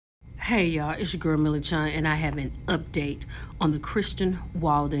Hey y'all, it's your girl Chillllleeee, and I have an update on the Christian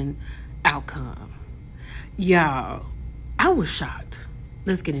Walden outcome. Y'all, I was shocked.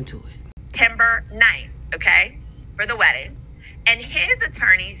 Let's get into it. September 9th, okay, for the wedding. And his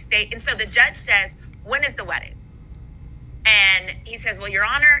attorney state, and so the judge says, when is the wedding? And he says, well, Your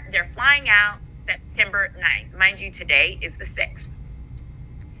Honor, they're flying out September 9th. Mind you, today is the 6th.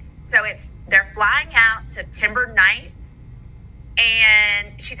 So they're flying out September 9th.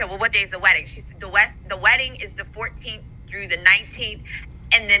 And she said, well, what day is the wedding? She said, the wedding is the 14th through the 19th,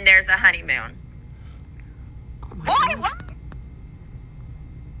 and then there's a honeymoon. Boy, what?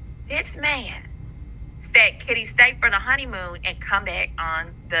 This man said, Kitty, stay for the honeymoon and come back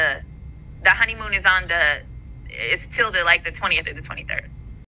on the honeymoon is on it's till the 20th or the 23rd.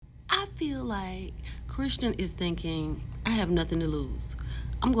 I feel like Christian is thinking, I have nothing to lose.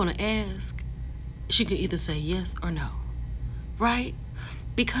 I'm going to ask. She can either say yes or no. Right?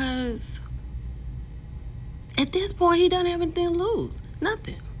 Because at this point, he doesn't have anything to lose.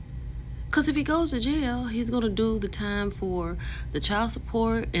 Nothing. Because if he goes to jail, he's going to do the time for the child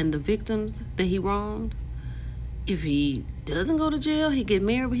support and the victims that he wronged. If he doesn't go to jail, he get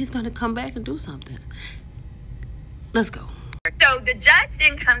married, but he's going to come back and do something. Let's go. So the judge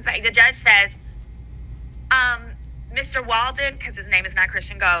then comes back. The judge says, Mr. Walden, because his name is not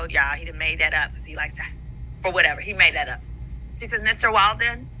Christian Gold, y'all, he done made that up because he likes to, or whatever, he made that up. She says, Mr.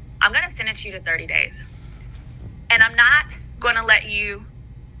 Walden, I'm going to sentence you to 30 days. And I'm not going to let you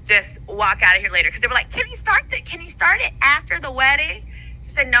just walk out of here later. Because they were like, can you start it after the wedding? She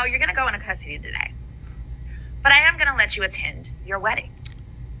said, no, you're going to go into custody today. But I am going to let you attend your wedding.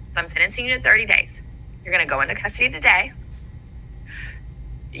 So I'm sentencing you to 30 days. You're going to go into custody today.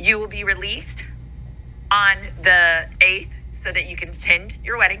 You will be released on the 8th so that you can attend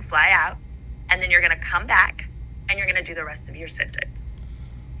your wedding, fly out. And then you're going to come back and you're going to do the rest of your sentence.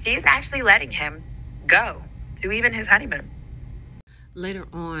 She's actually letting him go to even his honeymoon. Later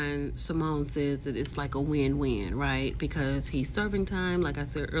on, Simone says that it's like a win-win, right? Because he's serving time, like I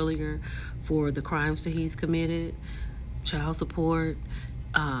said earlier, for the crimes that he's committed, child support,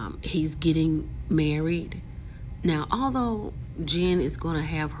 he's getting married. Now, although Jen is going to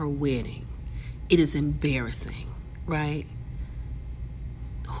have her wedding, it is embarrassing, right?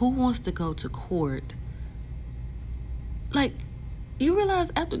 Who wants to go to court? Like, you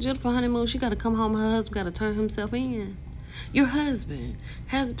realize after Jennifer honeymoon, she got to come home, her husband got to turn himself in. Your husband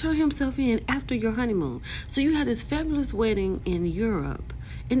has to turn himself in after your honeymoon. So you had this fabulous wedding in Europe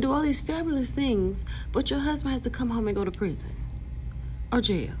and do all these fabulous things, but your husband has to come home and go to prison or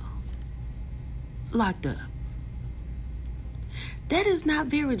jail, locked up. That is not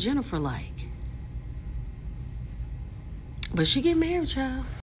very Jennifer-like. But she get married, child.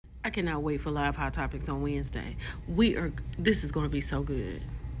 I cannot wait for Live Hot Topics on Wednesday. This is going to be so good.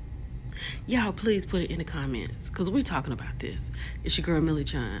 Y'all, please put it in the comments because we're talking about this. It's your girl,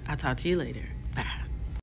 Chillllleeee. I'll talk to you later. Bye.